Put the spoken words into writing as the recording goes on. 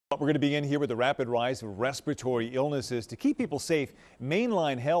We're going to begin here with the rapid rise of respiratory illnesses. To keep people safe,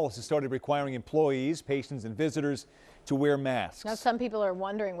 Mainline Health has started requiring employees, patients, and visitors to wear masks. Now, some people are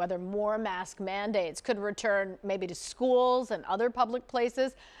wondering whether more mask mandates could return maybe to schools and other public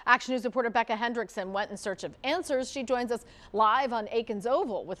places. Action News reporter Becca Hendrickson went in search of answers. She joins us live on Aikens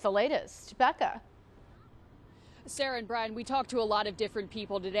Oval with the latest. Becca. Sarah and Brian, we talked to a lot of different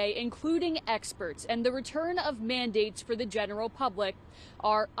people today, including experts, and the return of mandates for the general public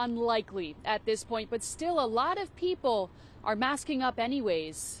are unlikely at this point, but still a lot of people are masking up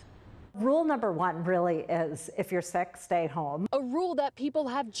anyways. Rule number one really is if you're sick, stay home. A rule that people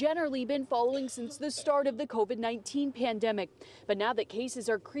have generally been following since the start of the COVID-19 pandemic. But now that cases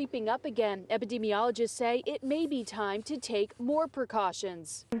are creeping up again, epidemiologists say it may be time to take more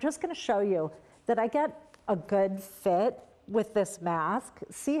precautions. I'm just going to show you that I get a good fit with this mask.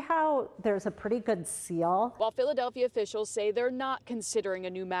 See how there's a pretty good seal? While Philadelphia officials say they're not considering a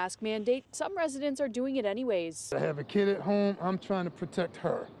new mask mandate, some residents are doing it anyways. I have a kid at home. I'm trying to protect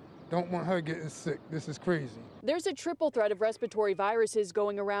her. Don't want her getting sick. This is crazy. There's a triple threat of respiratory viruses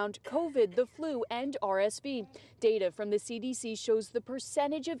going around: COVID, the flu, and RSV. Data from the CDC shows the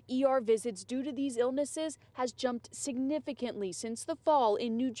percentage of ER visits due to these illnesses has jumped significantly since the fall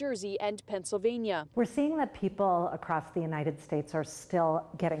in New Jersey and Pennsylvania. We're seeing that people across the United States are still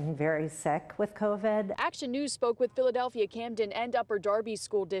getting very sick with COVID. Action News spoke with Philadelphia, Camden, and Upper Darby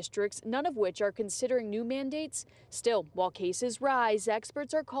school districts, none of which are considering new mandates. Still, while cases rise,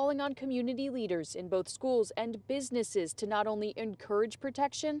 experts are calling on community leaders in both schools and businesses to not only encourage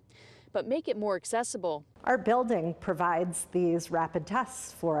protection, but make it more accessible. Our building provides these rapid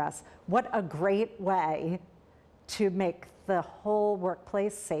tests for us. What a great way to make the whole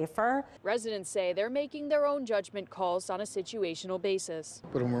workplace safer. Residents say they're making their own judgment calls on a situational basis.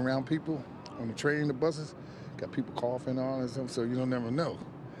 Put them around people on the train, the buses, got people coughing on and stuff, so you don't never know.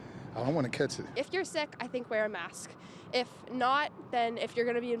 I don't want to catch it. If you're sick, I think wear a mask. If not, then if you're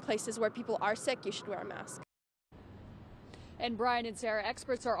going to be in places where people are sick, you should wear a mask. And Brian and Sarah,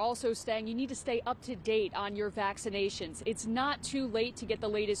 experts are also saying you need to stay up to date on your vaccinations. It's not too late to get the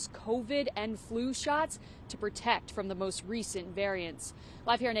latest COVID and flu shots to protect from the most recent variants.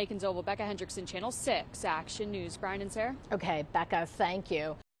 Live here in Aikens Oval, Becca Hendrickson, Channel 6, Action News. Brian and Sarah. Okay, Becca, thank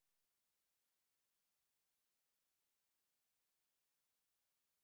you.